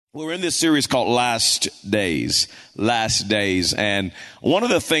We're in this series called Last Days. And one of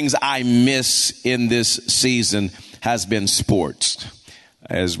the things I miss in this season has been sports.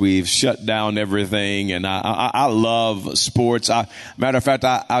 As we've shut down everything, and I love sports. Matter of fact,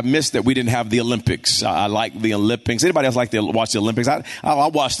 I miss that we didn't have the Olympics. I like the Olympics. Anybody else like to watch the Olympics? I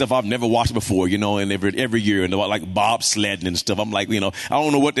watch stuff I've never watched before, and every year, and like bobsledding and stuff. I'm like, I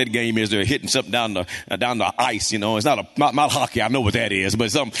don't know what that game is. They're hitting something down the ice. It's not hockey. I know what that is,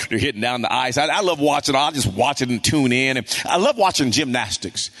 but something they're hitting down the ice. I love watching. I'll just watch it and tune in. And I love watching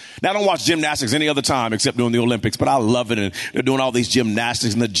gymnastics. Now I don't watch gymnastics any other time except during the Olympics, but I love it. And they're doing all these gymnastics.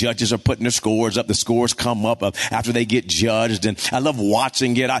 And the judges are putting their scores up. The scores come up after they get judged. And I love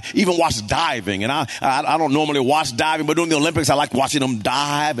watching it. I even watch diving. And I don't normally watch diving, but during the Olympics, I like watching them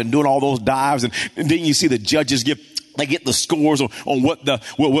dive and doing all those dives. And then you see the judges get the scores on what their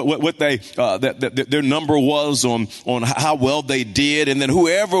number was on how well they did. And then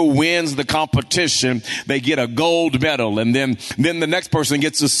whoever wins the competition, they get a gold medal. And then the next person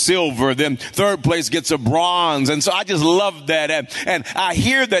gets a silver. Then third place gets a bronze. And so I just love that. And I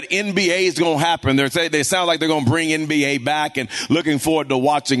hear that NBA is going to happen. They sound like they're going to bring NBA back, and looking forward to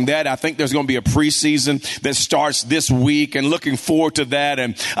watching that. I think there's going to be a preseason that starts this week, and looking forward to that.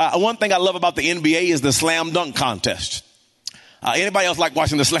 And one thing I love about the NBA is the slam dunk contest. Anybody else like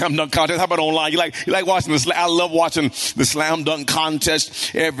watching the slam dunk contest? How about online? You like watching I love watching the slam dunk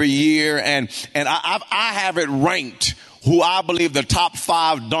contest every year. And I have it ranked who I believe the top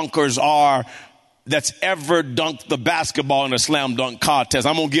 5 dunkers are that's ever dunked the basketball in a slam dunk contest.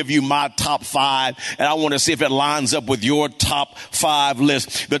 I'm going to give you my top 5, and I want to see if it lines up with your top 5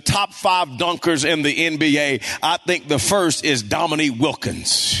 list. The top 5 dunkers in the NBA, I think the first is Dominique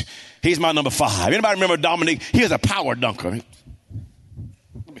Wilkins. He's my number 5. Anybody remember Dominique? He is a power dunker.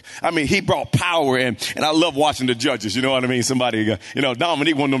 He brought power in, and I love watching the judges. You know what I mean? Somebody,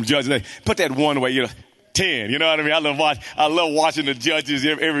 Dominique, one of them judges, they put that one away, 10. You know what I mean? I love watching the judges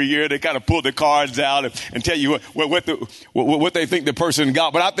every year. They kind of pull the cards out and tell you what they think the person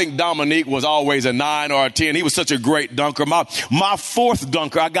got. But I think Dominique was always a 9 or a 10. He was such a great dunker. My 4th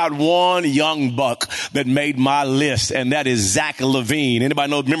dunker, I got one young buck that made my list, and that is Zach LaVine.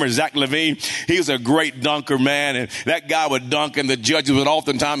 Anybody remember Zach LaVine? He was a great dunker, man. And that guy would dunk, and the judges would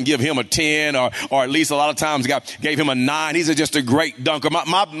oftentimes give him a 10 or at least a lot of times gave him a 9. He's just a great dunker.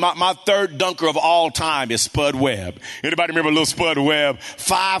 My third dunker of all time is Spud Webb. Anybody remember little Spud Webb?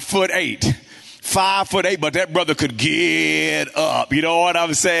 5'8". 5'8", but that brother could get up. You know what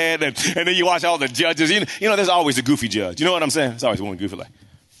I'm saying? And then you watch all the judges. There's always a goofy judge. You know what I'm saying? There's always one goofy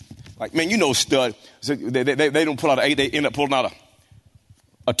like man, Stud. So they don't pull out an 8. They end up pulling out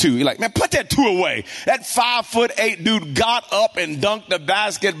a 2. You're like, man, put that 2 away. That 5'8" dude got up and dunked the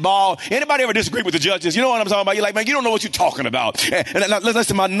basketball. Anybody ever disagree with the judges? You know what I'm talking about? You're like, man, you don't know what you're talking about. And let's listen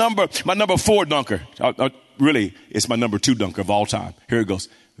to my number 4 dunker. Really, it's my number 2 dunker of all time. Here it goes.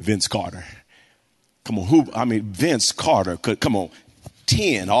 Vince Carter. Come on, Vince Carter. Come on.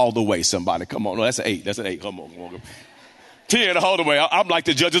 10 all the way, somebody. Come on. No, that's an 8. That's an 8. Come on. 10 all the way. I'm like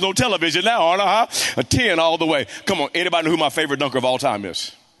the judges on television now, aren't I? A 10 all the way. Come on. Anybody know who my favorite dunker of all time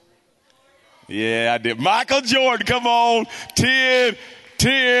is? Yeah, I did. Michael Jordan. Come on. 10.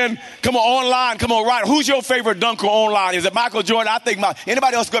 Come on, online. Come on, right. Who's your favorite dunker online? Is it Michael Jordan? I think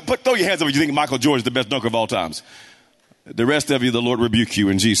anybody else throw your hands up if you think Michael Jordan is the best dunker of all times. The rest of you, the Lord rebuke you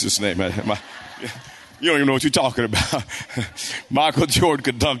in Jesus' name. You don't even know what you're talking about. Michael Jordan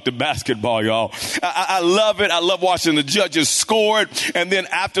could dunk the basketball, y'all. I love it. I love watching the judges score it. And then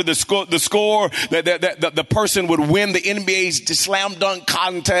after the score, the person would win the NBA's slam dunk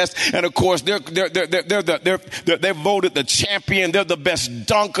contest. And of course, they're voted the champion. They're the best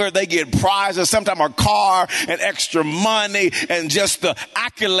dunker. They get prizes, sometimes a car and extra money and just the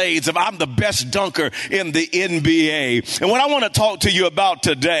accolades of I'm the best dunker in the NBA. And what I want to talk to you about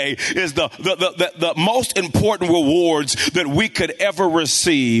today is the most important rewards that we could ever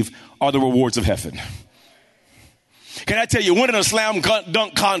receive are the rewards of heaven. Can I tell you, winning a slam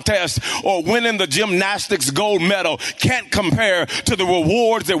dunk contest or winning the gymnastics gold medal can't compare to the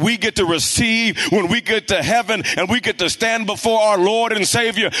rewards that we get to receive when we get to heaven and we get to stand before our Lord and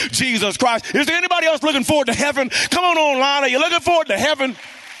Savior, Jesus Christ. Is there anybody else looking forward to heaven? Come on online. Are you looking forward to heaven?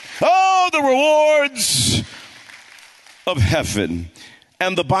 Oh, the rewards of heaven.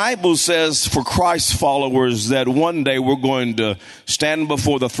 And the Bible says for Christ's followers that one day we're going to stand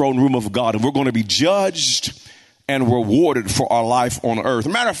before the throne room of God and we're going to be judged and rewarded for our life on earth.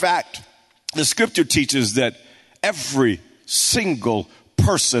 Matter of fact, the scripture teaches that every single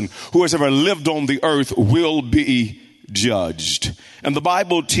person who has ever lived on the earth will be judged. And the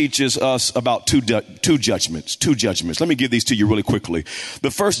Bible teaches us about two judgments. Let me give these to you really quickly.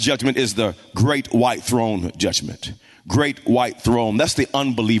 The first judgment is the great white throne judgment. Great white throne. That's the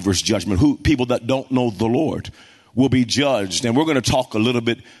unbeliever's judgment. People that don't know the Lord will be judged. And we're going to talk a little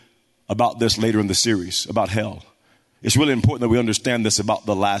bit about this later in the series, about hell. It's really important that we understand this about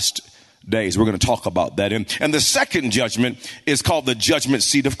the last days. We're going to talk about that. And the second judgment is called the judgment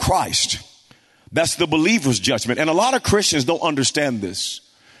seat of Christ. That's the believer's judgment. And a lot of Christians don't understand this.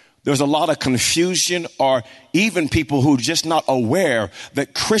 There's a lot of confusion, or even people who are just not aware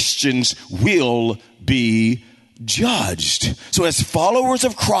that Christians will be judged. So as followers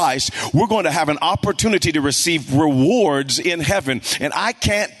of Christ, we're going to have an opportunity to receive rewards in heaven. And I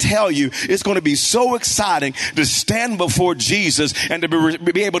can't tell you, it's going to be so exciting to stand before Jesus and to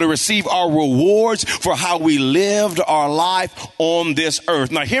be able to receive our rewards for how we lived our life on this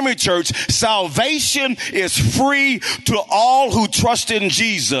earth. Now hear me, church, salvation is free to all who trust in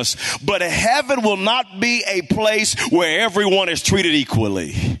Jesus, but heaven will not be a place where everyone is treated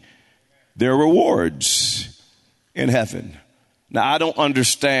equally. There are rewards in heaven. Now, I don't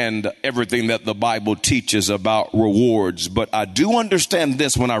understand everything that the Bible teaches about rewards, but I do understand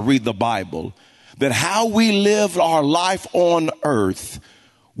this when I read the Bible, that how we live our life on earth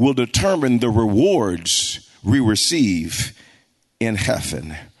will determine the rewards we receive in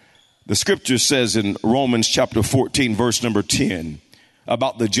heaven. The scripture says in Romans chapter 14, verse number 10,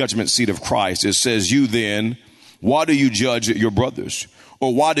 about the judgment seat of Christ. It says, "You then, why do you judge your brothers?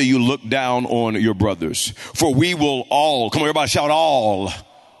 Or why do you look down on your brothers? For we will all," come on, everybody shout all.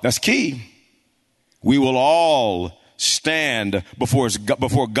 That's key. "We will all stand before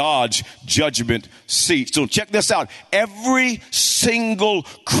God's judgment seat." So check this out. Every single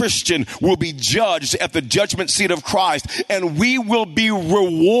Christian will be judged at the judgment seat of Christ, and we will be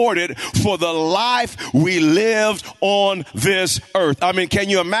rewarded for the life we lived on this earth. I mean,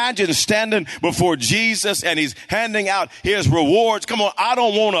 can you imagine standing before Jesus and he's handing out his rewards? Come on, I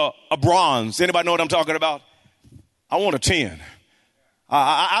don't want a bronze. Anybody know what I'm talking about? I want a 10.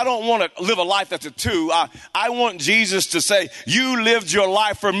 I don't want to live a life that's a 2. I want Jesus to say, "You lived your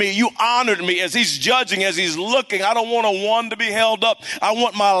life for me. You honored me." As he's judging, as he's looking, I don't want a 1 to be held up. I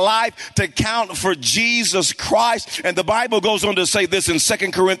want my life to count for Jesus Christ. And the Bible goes on to say this in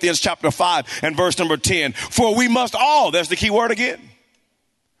 2 Corinthians chapter 5 and verse number 10. "For we must all," there's the key word again,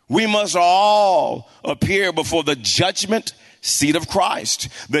 "we must all appear before the judgment seat of Christ,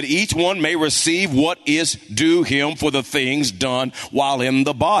 that each one may receive what is due him for the things done while in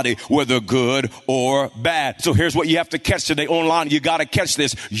the body, whether good or bad." So here's what you have to catch today online. You got to catch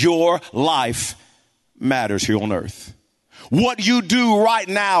this. Your life matters here on earth. What you do right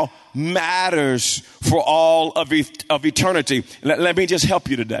now matters for all of eternity. Let me just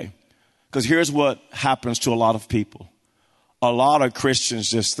help you today, because here's what happens to a lot of people. A lot of Christians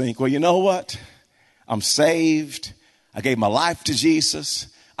just think, well, you know what? I'm saved. I gave my life to Jesus.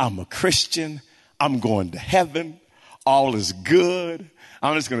 I'm a Christian. I'm going to heaven. All is good.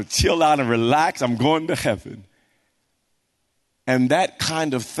 I'm just going to chill out and relax. I'm going to heaven. And that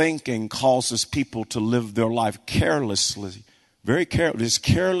kind of thinking causes people to live their life carelessly, very careless, just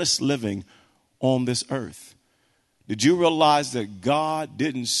careless living on this earth. Did you realize that God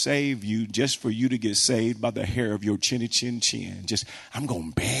didn't save you just for you to get saved by the hair of your chinny chin chin? Just, I'm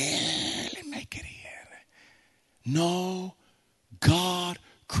going to barely make it in. No, God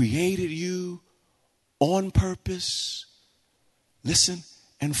created you on purpose. Listen,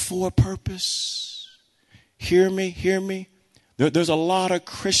 and for a purpose. Hear me. There's a lot of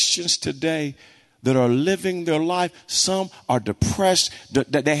Christians today that are living their life. Some are depressed,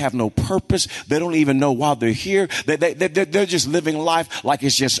 that they have no purpose. They don't even know why they're here. They're just living life like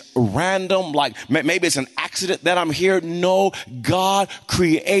it's just random, like maybe it's an accident that I'm here. No, God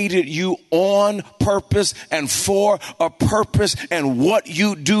created you on purpose and for a purpose. And what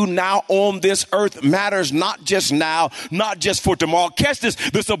you do now on this earth matters, not just now, not just for tomorrow. Catch this.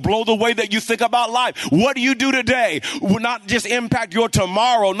 This will blow the way that you think about life. What you do today will not just impact your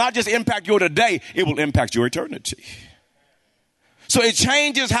tomorrow, not just impact your today. It will impact your eternity. So it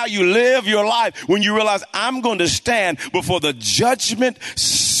changes how you live your life when you realize, I'm going to stand before the judgment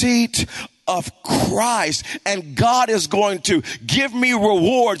seat of Christ, and God is going to give me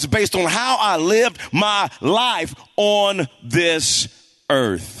rewards based on how I lived my life on this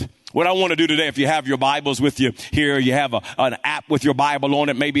earth. What I want to do today, if you have your Bibles with you here, you have an app with your Bible on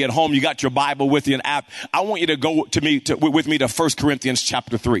it, maybe at home you got your Bible with you, an app. I want you to go with me to 1 Corinthians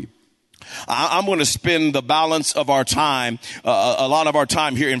chapter 3. I'm going to spend the balance of our time, a lot of our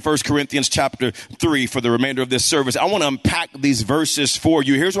time here in 1 Corinthians chapter 3 for the remainder of this service. I want to unpack these verses for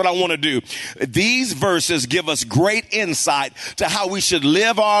you. Here's what I want to do. These verses give us great insight to how we should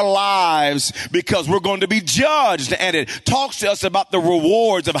live our lives because we're going to be judged. And it talks to us about the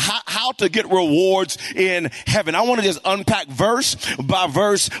rewards of how to get rewards in heaven. I want to just unpack verse by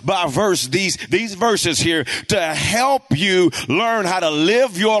verse by verse these verses here to help you learn how to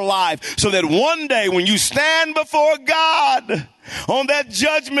live your life so that one day when you stand before God on that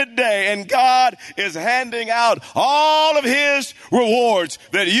judgment day and God is handing out all of his rewards,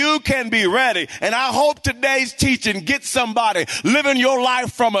 that you can be ready. And I hope today's teaching gets somebody living your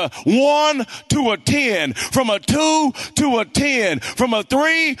life from a 1 to a 10, from a 2 to a 10, from a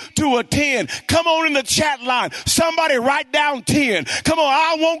 3 to a 10. Come on in the chat line. Somebody write down 10. Come on.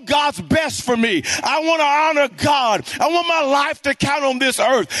 I want God's best for me. I want to honor God. I want my life to count on this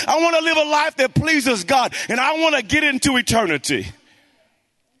earth. I want to live a life that pleases God. And I want to get into eternity.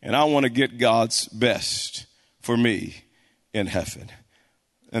 And I want to get God's best for me in heaven.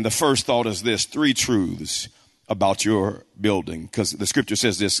 And the first thought is this: 3 truths about your building. Because the scripture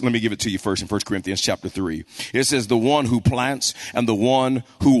says this. Let me give it to you first in 1 Corinthians chapter 3. It says, the one who plants and the one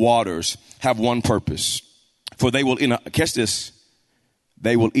who waters have one purpose. For they will, catch this,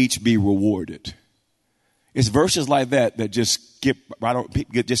 they will each be rewarded. It's verses like that just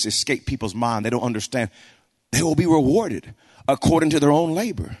just escape people's mind. They don't understand. They will be rewarded according to their own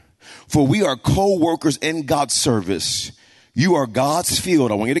labor. For we are co-workers in God's service. You are God's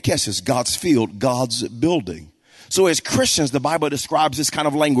field. I want you to catch this. God's field, God's building. So as Christians, the Bible describes this kind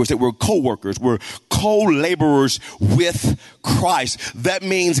of language that we're co-workers. We're co-laborers with Christ. That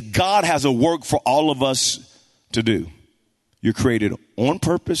means God has a work for all of us to do. You're created on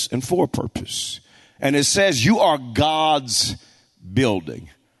purpose and for purpose. And it says you are God's building.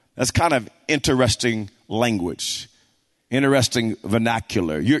 That's kind of interesting language. Interesting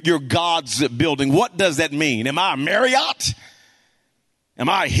vernacular. You're God's building. What does that mean? Am I a Marriott? Am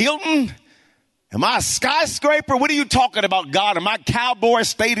I a Hilton? Am I a skyscraper? What are you talking about, God? Am I Cowboy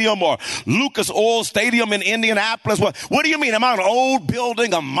Stadium or Lucas Oil Stadium in Indianapolis? What do you mean? Am I an old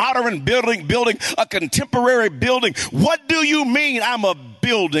building, a modern building, a contemporary building? What do you mean I'm a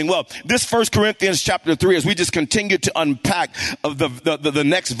building? Well, this 1 Corinthians chapter 3, as we just continue to unpack of the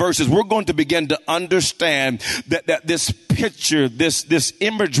next verses, we're going to begin to understand that this picture, this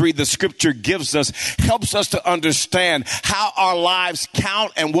imagery the scripture gives us helps us to understand how our lives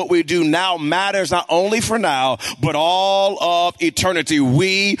count and what we do now matters not only for now, but all of eternity.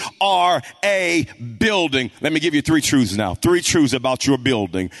 We are a building. Let me give you 3 truths now. 3 truths about your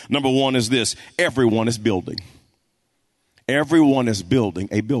building. Number 1 is this: everyone is building. Everyone is building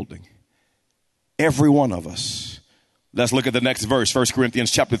a building. Every one of us. Let's look at the next verse. 1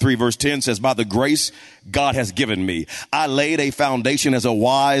 Corinthians chapter 3 verse 10 says, by the grace God has given me, I laid a foundation as a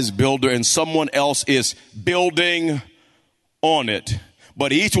wise builder, and someone else is building on it.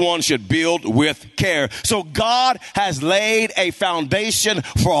 But each one should build with care. So God has laid a foundation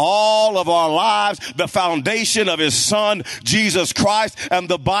for all of our lives, the foundation of his son, Jesus Christ. And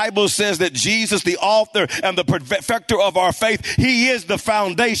the Bible says that Jesus, the author and the perfecter of our faith, he is the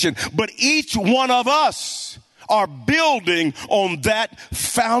foundation. But each one of us are building on that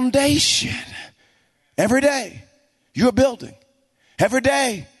foundation. Every day you're building. Every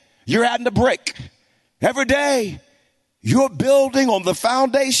day you're adding a brick. Every day you're building on the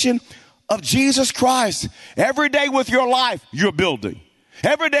foundation of Jesus Christ. Every day with your life, you're building.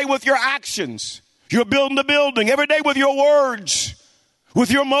 Every day with your actions, you're building the building. Every day with your words,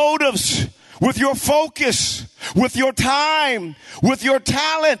 with your motives, with your focus, with your time, with your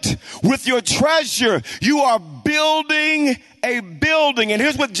talent, with your treasure, you are building a building. And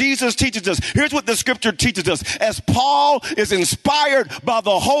here's what Jesus teaches us. Here's what the scripture teaches us. As Paul is inspired by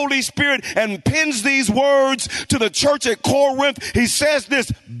the Holy Spirit and pens these words to the church at Corinth, he says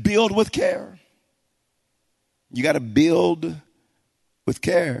this: build with care. You got to build with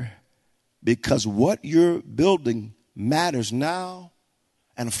care, because what you're building matters now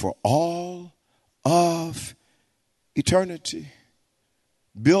and for all of eternity.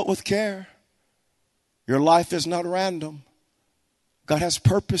 Built with care. Your life is not random. God has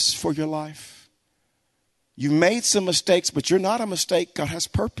purpose for your life. You've made some mistakes, but you're not a mistake. God has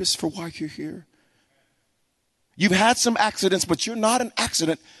purpose for why you're here. You've had some accidents, but you're not an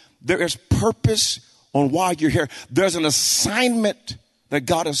accident. There is purpose on why you're here. There's an assignment that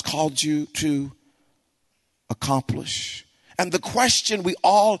God has called you to accomplish. And the question we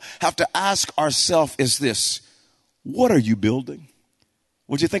all have to ask ourselves is this: what are you building?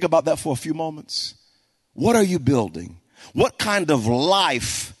 Would you think about that for a few moments? What are you building? What kind of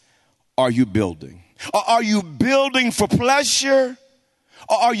life are you building? Are you building for pleasure?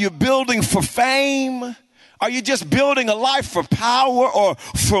 Or are you building for fame? Are you just building a life for power or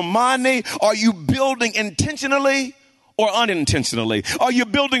for money? Are you building intentionally or unintentionally? Are you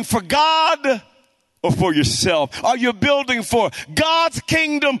building for God or for yourself? Are you building for God's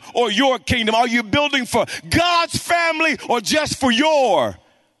kingdom or your kingdom? Are you building for God's family or just for your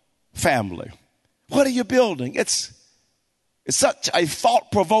family? What are you building? It's such a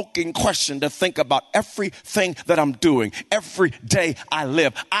thought-provoking question to think about everything that I'm doing. Every day I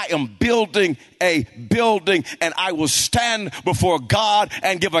live, I am building a building, and I will stand before God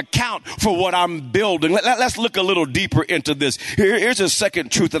and give account for what I'm building. Let's look a little deeper into this. Here's a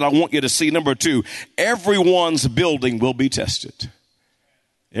second truth that I want you to see. Number 2, everyone's building will be tested.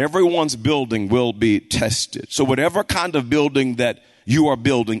 Everyone's building will be tested. So whatever kind of building that you are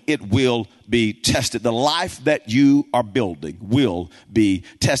building, it will be tested. The life that you are building will be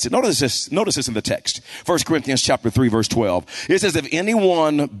tested. Notice this in the text. 1 Corinthians chapter 3, verse 12. It says, if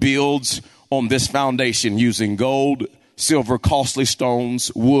anyone builds on this foundation using gold, silver, costly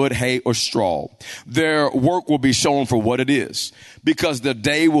stones, wood, hay, or straw, their work will be shown for what it is, because the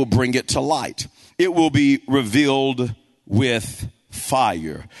day will bring it to light. It will be revealed with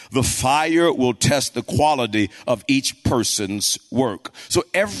fire. The fire will test the quality of each person's work. So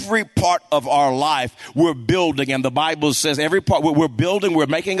every part of our life we're building, and the Bible says every part we're building, we're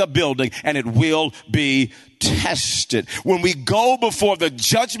making a building, and it will be tested. When we go before the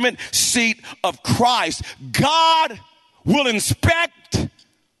judgment seat of Christ, God will inspect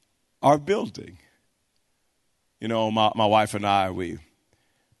our building. You know, my wife and I, we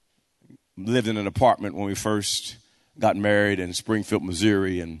lived in an apartment when we first got married in Springfield,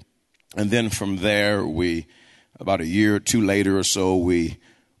 Missouri. And then from there, about a year or two later or so, we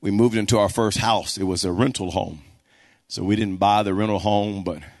moved into our first house. It was a rental home. So we didn't buy the rental home,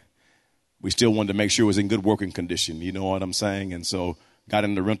 but we still wanted to make sure it was in good working condition. You know what I'm saying? And so got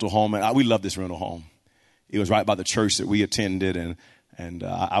in the rental home, and we loved this rental home. It was right by the church that we attended, and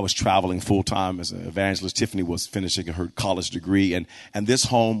I was traveling full time as an evangelist. Tiffany was finishing her college degree, and this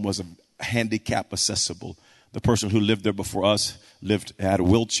home was handicap accessible. The person who lived there before us had a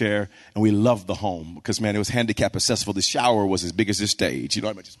wheelchair, and we loved the home because, man, it was handicap accessible. The shower was as big as this stage. You know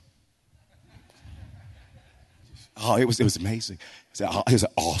what I mean? It was amazing. It was an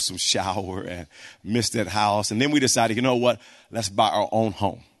awesome shower, and missed that house. And then we decided, you know what? Let's buy our own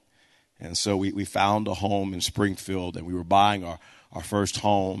home. And so we found a home in Springfield, and we were buying our first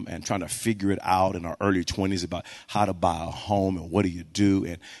home and trying to figure it out in our early 20s about how to buy a home and what do you do.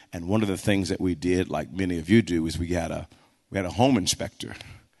 And one of the things that we did, like many of you do, is we had a home inspector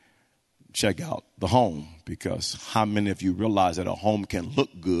check out the home, because how many of you realize that a home can look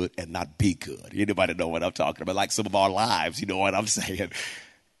good and not be good? Anybody know what I'm talking about? Like some of our lives, you know what I'm saying?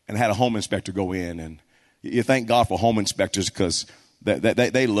 And had a home inspector go in, and you thank God for home inspectors, because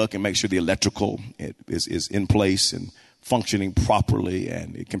they look and make sure the electrical is in place and functioning properly,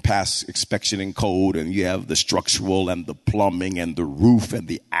 and it can pass inspection and code, and you have the structural and the plumbing and the roof and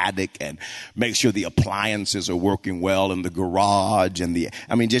the attic, and make sure the appliances are working well in the garage, and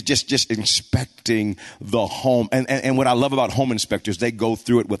just inspecting the home. And what I love about home inspectors, they go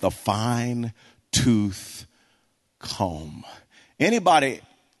through it with a fine tooth comb. Anybody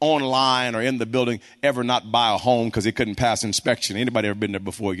online or in the building ever not buy a home because it couldn't pass inspection? Anybody ever been there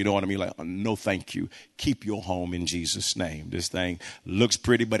before? You know what I mean? Like, oh, no, thank you. Keep your home in Jesus' name. This thing looks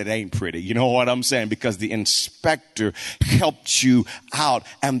pretty, but it ain't pretty. You know what I'm saying? Because the inspector helped you out.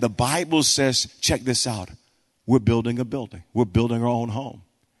 And the Bible says, check this out. We're building a building. We're building our own home.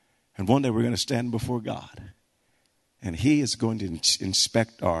 And one day we're going to stand before God. And he is going to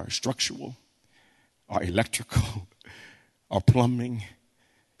inspect our structural, our electrical, our plumbing.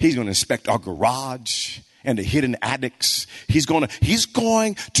 He's going to inspect our garage and the hidden attics. He's going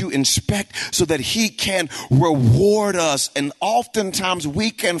to inspect so that he can reward us. And oftentimes we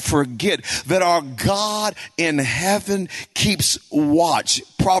can forget that our God in heaven keeps watch.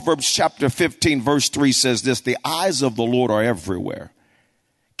 Proverbs chapter 15 verse 3 says this: the eyes of the Lord are everywhere,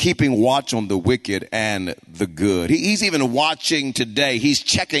 keeping watch on the wicked and the good. He's even watching today. He's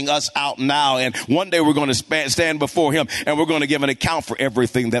checking us out now. And one day we're going to stand before him, and we're going to give an account for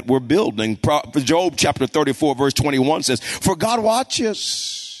everything that we're building. Job chapter 34 verse 21 says, for God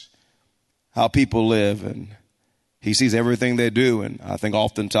watches how people live, and he sees everything they do. And I think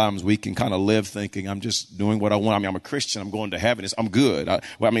oftentimes we can kind of live thinking, I'm just doing what I want. I mean, I'm a Christian. I'm going to heaven. I'm good. How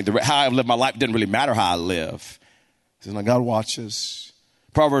I live my life didn't really matter how I live. He says, God watches.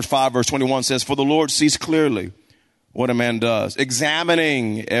 Proverbs 5 verse 21 says, for the Lord sees clearly what a man does,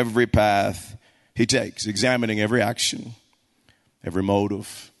 examining every path he takes, examining every action, every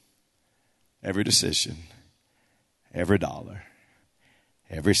motive, every decision, every dollar,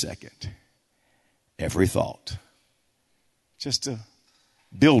 every second, every thought. Just a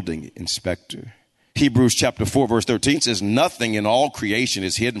building inspector. Hebrews chapter 4 verse 13 says, nothing in all creation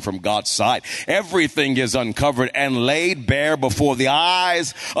is hidden from God's sight. Everything is uncovered and laid bare before the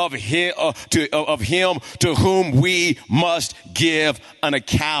eyes of him to whom we must give an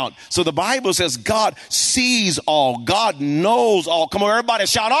account. So the Bible says God sees all. God knows all. Come on, everybody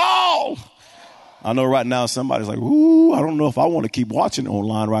shout all. I know right now somebody's like, ooh, I don't know if I want to keep watching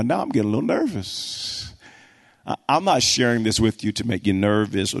online right now. I'm getting a little nervous. I'm not sharing this with you to make you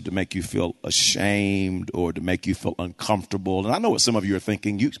nervous or to make you feel ashamed or to make you feel uncomfortable. And I know what some of you are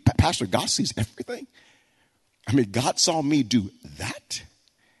thinking. Pastor, God sees everything. I mean, God saw me do that.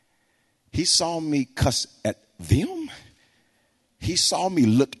 He saw me cuss at them. He saw me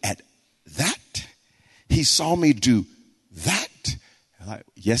look at that. He saw me do that. Like,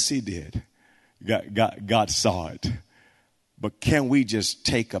 yes, he did. God saw it. But can we just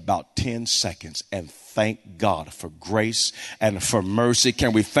take about 10 seconds and thank God for grace and for mercy?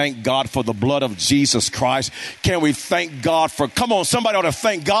 Can we thank God for the blood of Jesus Christ? Can we thank God for, come on, somebody ought to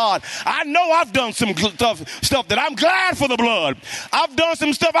thank God. I know I've done some stuff that I'm glad for the blood. I've done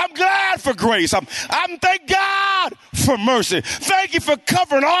some stuff I'm glad for grace. I'm thank God for mercy. Thank you for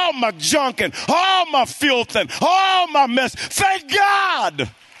covering all my junk and all my filth and all my mess. Thank God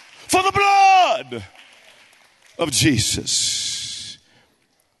for the blood of Jesus.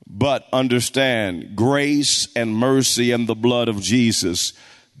 But understand, grace and mercy and the blood of Jesus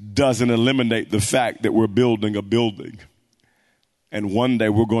doesn't eliminate the fact that we're building a building. And one day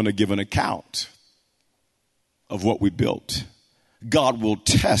we're going to give an account of what we built. God will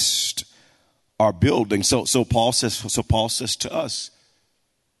test our building. So Paul says to us,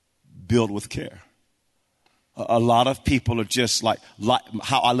 build with care. A lot of people are just like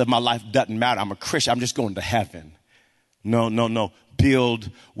how I live my life doesn't matter. I'm a Christian. I'm just going to heaven. No. Build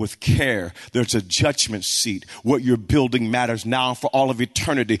with care. There's a judgment seat. What you're building matters now for all of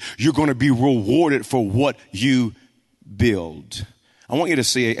eternity. You're going to be rewarded for what you build. I want you to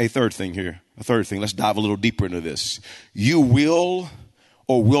see a third thing here. A third thing. Let's dive a little deeper into this. You will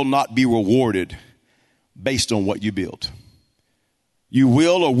or will not be rewarded based on what you build. You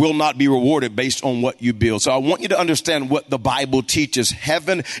will or will not be rewarded based on what you build. So I want you to understand what the Bible teaches.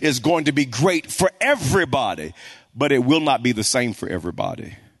 Heaven is going to be great for everybody, but it will not be the same for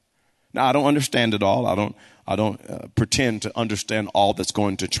everybody. Now, I don't understand it all. I don't pretend to understand all that's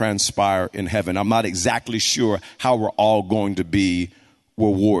going to transpire in heaven. I'm not exactly sure how we're all going to be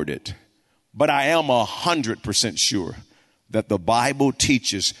rewarded. But I am 100% sure that the Bible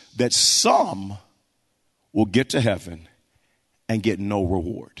teaches that some will get to heaven and get no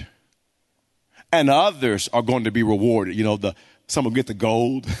reward. And others are going to be rewarded. You know, some will get the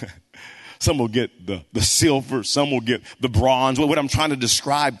gold. Some will get the silver. Some will get the bronze. Well, what I'm trying to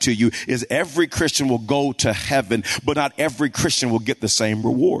describe to you is every Christian will go to heaven, but not every Christian will get the same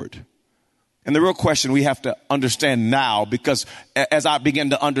reward. And the real question we have to understand now, because as I begin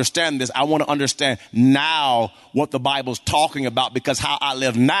to understand this, I want to understand now what the Bible's talking about, because how I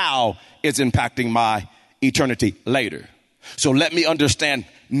live now is impacting my eternity later. So let me understand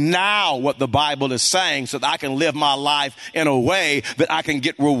now what the Bible is saying so that I can live my life in a way that I can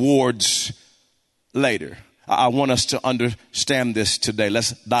get rewards later. I want us to understand this today.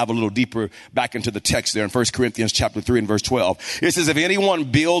 Let's dive a little deeper back into the text there in 1 Corinthians chapter 3 and verse 12. It says, if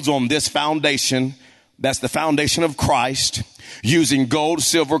anyone builds on this foundation, that's the foundation of Christ, using gold,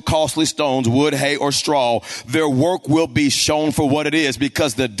 silver, costly stones, wood, hay, or straw, their work will be shown for what it is,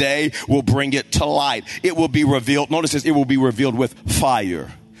 because the day will bring it to light. It will be revealed. Notice this, it will be revealed with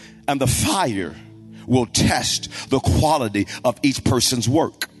fire. And the fire will test the quality of each person's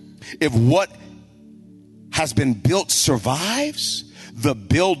work. If what has been built survives, the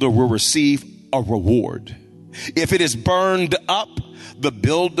builder will receive a reward. If it is burned up, the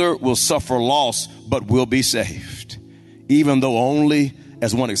builder will suffer loss, but will be saved, even though only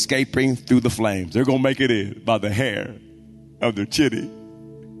as one escaping through the flames. They're going to make it in by the hair of their chin,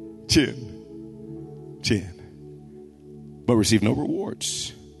 but receive no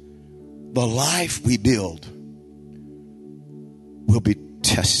rewards. The life we build will be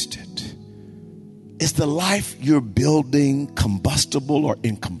tested. Is the life you're building combustible or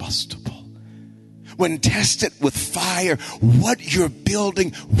incombustible? When tested with fire, what you're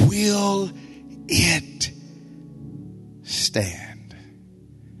building, will it stand?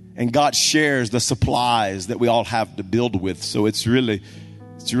 And God shares the supplies that we all have to build with. So it's really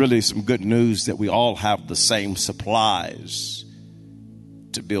some good news that we all have the same supplies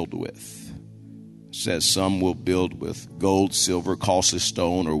to build with. says some will build with gold, silver, costly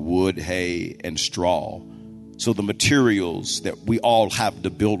stone, or wood, hay, and straw. So the materials that we all have to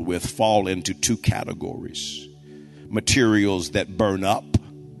build with fall into two categories: materials that burn up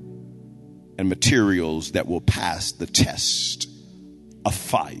and materials that will pass the test of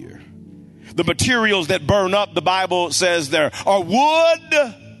fire. The materials that burn up, the Bible says there are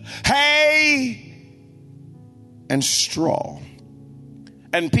wood, hay, and straw.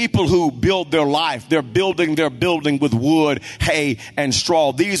 And people who build their life, they're building their building with wood, hay, and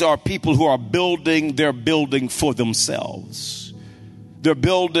straw. These are people who are building their building for themselves. They're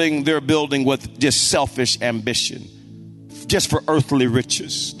building their building with just selfish ambition, just for earthly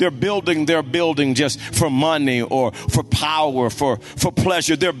riches. They're building their building just for money or for power, for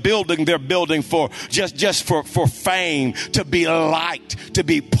pleasure. They're building their building for just for fame, to be liked, to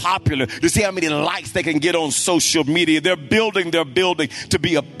be popular, to see how many likes they can get on social media. They're building their building to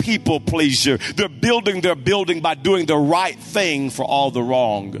be a people pleaser. They're building their building by doing the right thing for all the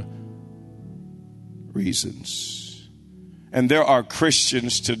wrong reasons. And there are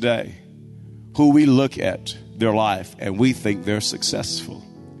Christians today who we look at their life and we think they're successful.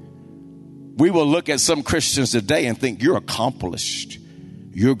 We will look at some Christians today and think you're accomplished,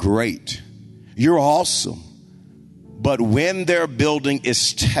 you're great, you're awesome. But when their building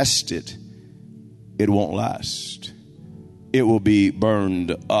is tested, it won't last. It will be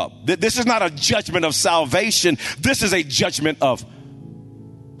burned up. This is not a judgment of salvation. This is a judgment of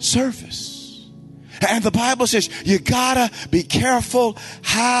service. And the Bible says you gotta be careful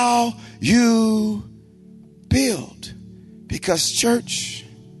how you build, because church,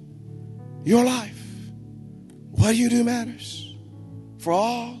 your life, what you do matters for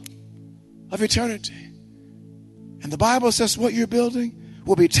all of eternity. And the Bible says what you're building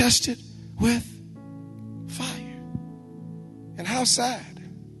will be tested with fire. And how sad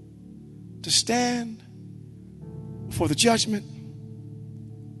to stand before the judgment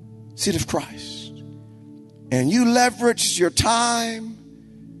seat of Christ and you leverage your time,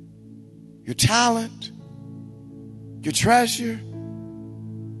 your talent, your treasure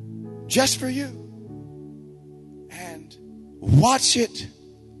just for you, and watch it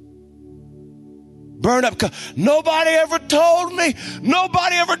burn up. Nobody ever told me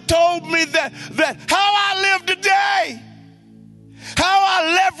that how I live today, how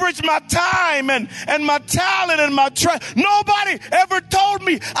I leverage my time and my talent and my treasure. Nobody ever told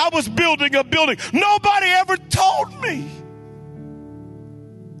me I was building a building. Nobody ever told me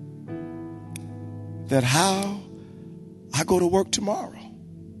that how I go to work tomorrow,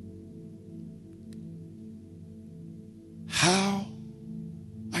 how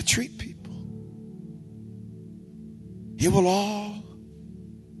I treat people, it will all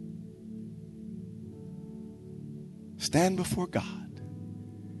stand before God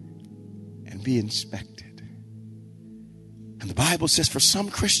and be inspected. And the Bible says for some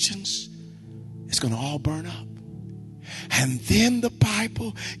Christians, it's going to all burn up. And then the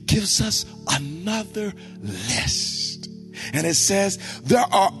Bible gives us another list. And it says there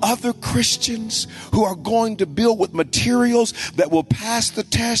are other Christians who are going to build with materials that will pass the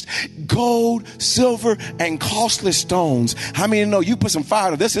test: gold, silver, and costly stones. How many know you put some fire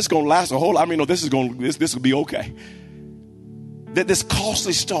to this, it's going to last a whole lot? I mean, no, this will be okay. That this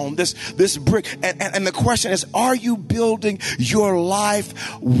costly stone, this brick. And the question is, are you building your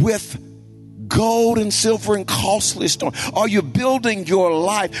life with gold and silver and costly stone? Are you building your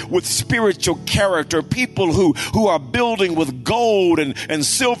life with spiritual character? People who are building with gold and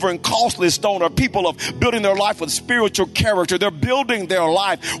silver and costly stone are people of building their life with spiritual character. They're building their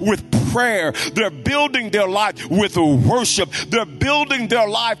life with prayer. They're building their life with worship. They're building their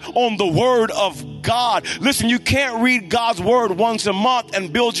life on the word of God. Listen, you can't read God's word once a month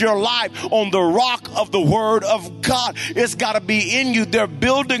and build your life on the rock of the word of God. It's got to be in you. They're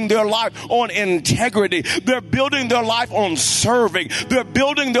building their life on integrity. They're building their life on serving. They're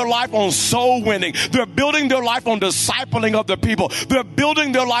building their life on soul winning. They're building their life on discipling other people. They're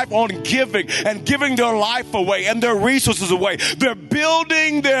building their life on giving and giving their life away and their resources away. They're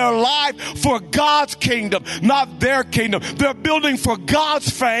building their life for God's kingdom, not their kingdom. They're building for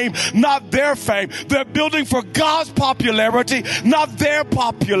God's fame, not their fame. They're building for God's popularity, not their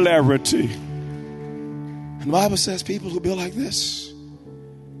popularity. And the Bible says people who build like this,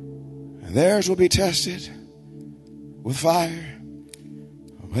 theirs will be tested with fire,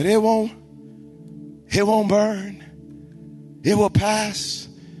 but it won't burn. It will pass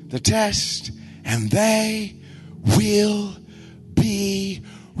the test, and they will be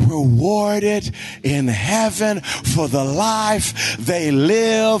rewarded in heaven for the life they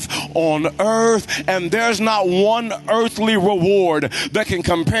live on earth. And there's not one earthly reward that can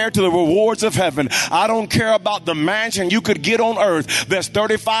compare to the rewards of heaven. I don't care about the mansion you could get on earth that's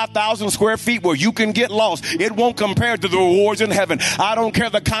 35,000 square feet where you can get lost. It won't compare to the rewards in heaven. I don't care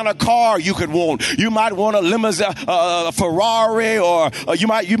the kind of car you could want. You might want a limousine, a Ferrari, or you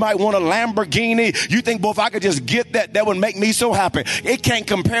might want a Lamborghini. You think, boy, if I could just get that would make me so happy. It can't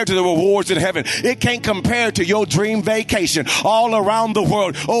compare to the rewards in heaven. It can't compare to your dream vacation all around the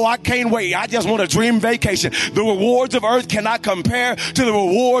world. Oh, I can't wait. I just want a dream vacation. The rewards of earth cannot compare to the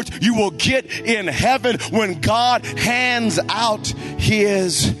rewards you will get in heaven when God hands out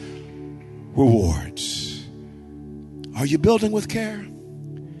his rewards. Are you building with care?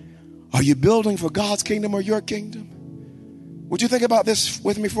 Are you building for God's kingdom or your kingdom? Would you think about this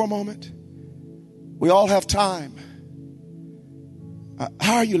with me for a moment? We all have time.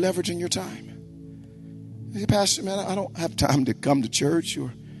 How are you leveraging your time? You say, Pastor, man, I don't have time to come to church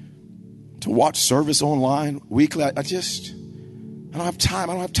or to watch service online weekly. I don't have time.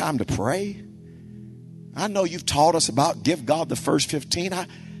 I don't have time to pray. I know you've taught us about give God the first 15. I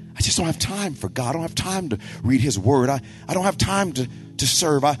just don't have time for God. I don't have time to read his word. I don't have time to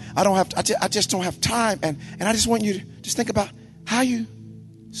serve. I just don't have time. And I just want you to just think about how you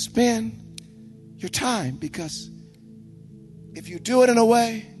spend your time, because if you do it in a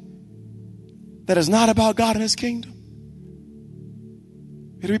way that is not about God and his kingdom,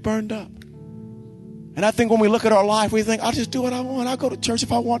 it'll be burned up. And I think when we look at our life, we think, I'll just do what I want. I'll go to church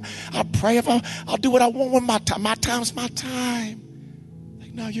if I want. I'll pray if I'll do what I want with my time. My time's my time.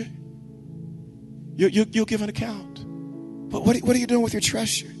 Like, no, you'll give an account. But what are you doing with your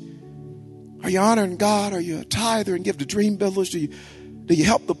treasure? Are you honoring God? Are you a tither and give to Dream Builders? Do you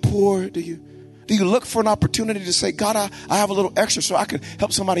help the poor? Do you look for an opportunity to say, God, I have a little extra so I can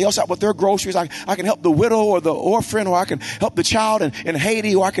help somebody else out with their groceries. I can help the widow or the orphan, or I can help the child in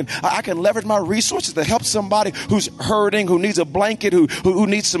Haiti, or I can leverage my resources to help somebody who's hurting, who needs a blanket, who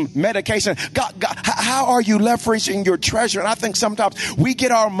needs some medication. God, how are you leveraging your treasure? And I think sometimes we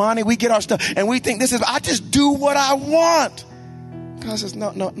get our money, we get our stuff, and we think I just do what I want. God says,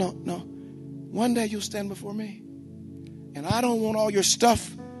 no. One day you'll stand before me, and I don't want all your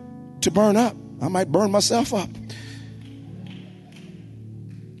stuff to burn up. I might burn myself up.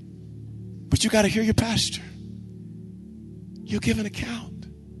 But you got to hear your pastor. You give an account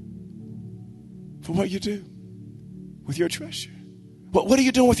for what you do with your treasure. What are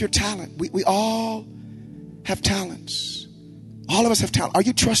you doing with your talent? We all have talents. All of us have talent. Are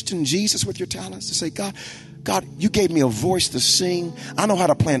you trusting Jesus with your talents to say, God, you gave me a voice to sing. I know how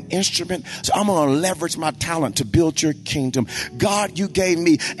to play an instrument, so I'm going to leverage my talent to build your kingdom. God, you gave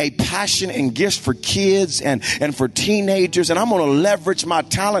me a passion and gifts for kids and for teenagers, and I'm going to leverage my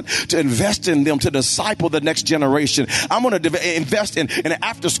talent to invest in them, to disciple the next generation. I'm going to invest in an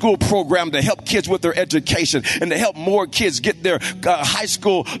after-school program to help kids with their education and to help more kids get their high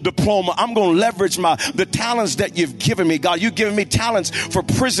school diploma. I'm going to leverage the talents that you've given me. God, you've given me talents for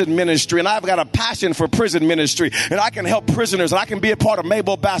prison ministry, and I've got a passion for prison ministry, and I can help prisoners, and I can be a part of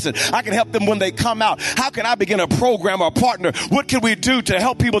Mabel Bassett. I can help them when they come out. How can I begin a program or a partner? What can we do to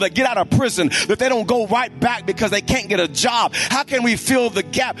help people that get out of prison, that they don't go right back because they can't get a job? How can we fill the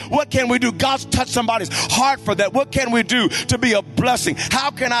gap? What can we do? God's touched somebody's heart for that. What can we do to be a blessing?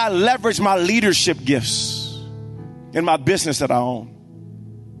 How can I leverage my leadership gifts in my business that I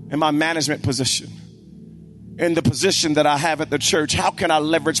own, in my management position, in the position that I have at the church? How can I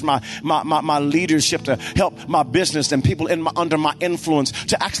leverage my leadership to help my business and people under my influence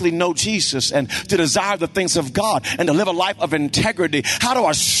to actually know Jesus and to desire the things of God and to live a life of integrity? How do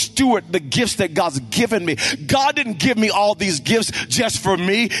I steward the gifts that God's given me? God didn't give me all these gifts just for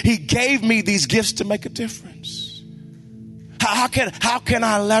me. He gave me these gifts to make a difference. How can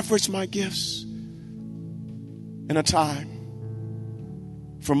I leverage my gifts in a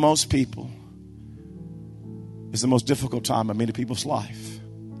time for most people is the most difficult time of many people's life?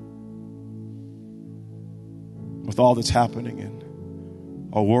 With all that's happening in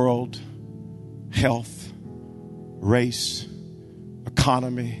our world, health, race,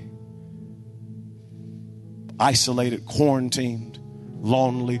 economy, isolated, quarantined,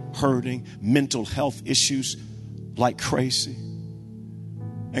 lonely, hurting, mental health issues like crazy.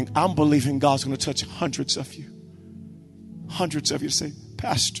 And I'm believing God's going to touch hundreds of you to say,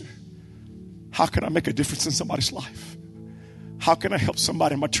 Pastor, how can I make a difference in somebody's life? How can I help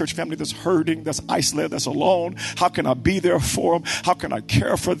somebody in my church family that's hurting, that's isolated, that's alone? How can I be there for them? How can I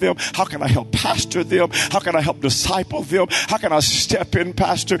care for them? How can I help pastor them? How can I help disciple them? How can I step in,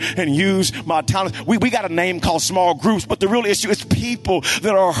 pastor, and use my talents? We got a name called small groups, but the real issue is people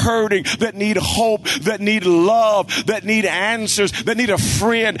that are hurting, that need hope, that need love, that need answers, that need a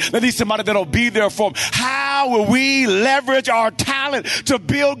friend, that need somebody that'll be there for them. How will we leverage our talent to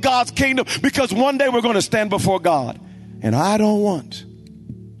build God's kingdom? Because one day we're going to stand before God. And I don't want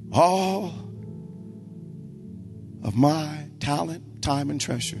all of my talent, time, and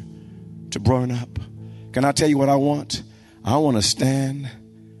treasure to burn up. Can I tell you what I want? I want to stand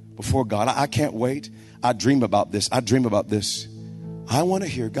before God. I can't wait. I dream about this. I I want to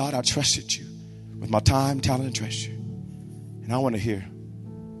hear, God, I trusted you with my time, talent, and treasure. And I want to hear,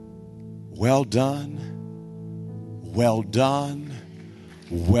 well done, well done,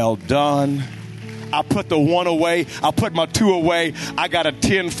 well done. I put the 1 away. I put my 2 away. I got a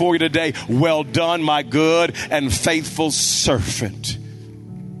 10 for you today. Well done, my good and faithful servant.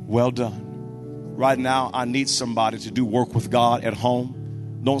 Well done. Right now, I need somebody to do work with God at home.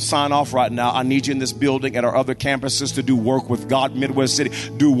 Don't sign off right now. I need you in this building at our other campuses to do work with God. Midwest City,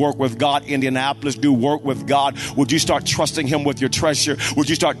 do work with God. Indianapolis, do work with God. Would you start trusting him with your treasure? Would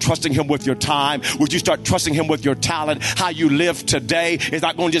you start trusting him with your time? Would you start trusting him with your talent? How you live today is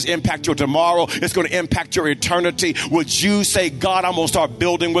not going to just impact your tomorrow. It's going to impact your eternity. Would you say, God, I'm going to start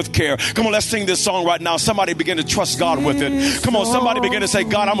building with care? Come on, let's sing this song right now. Somebody begin to trust God with it. Come on, somebody begin to say,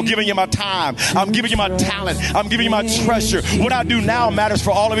 God, I'm giving you my time. I'm giving you my talent. I'm giving you my treasure. What I do now matters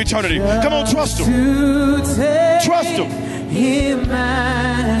for all of eternity. Come on, trust him. Trust him.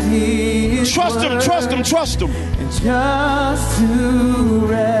 Trust him, trust him, trust him. Just to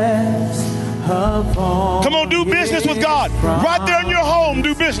rest upon. Come on, do business with God. Right there in your home,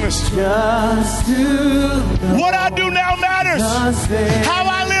 do business. What I do now matters. How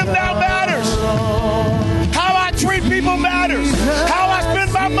I live now matters. How I treat people matters. How I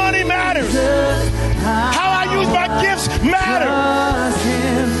spend my money matters. How I use my gifts matters.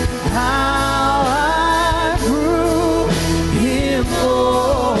 How I prove him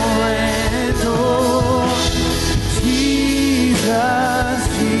more and more. Jesus,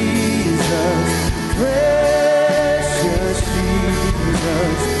 Jesus, precious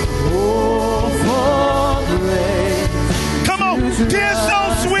Jesus, oh, for grace. Come on, dear so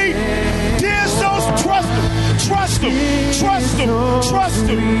sweet, dear so trust him, trust him, trust him, trust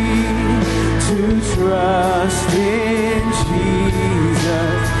him.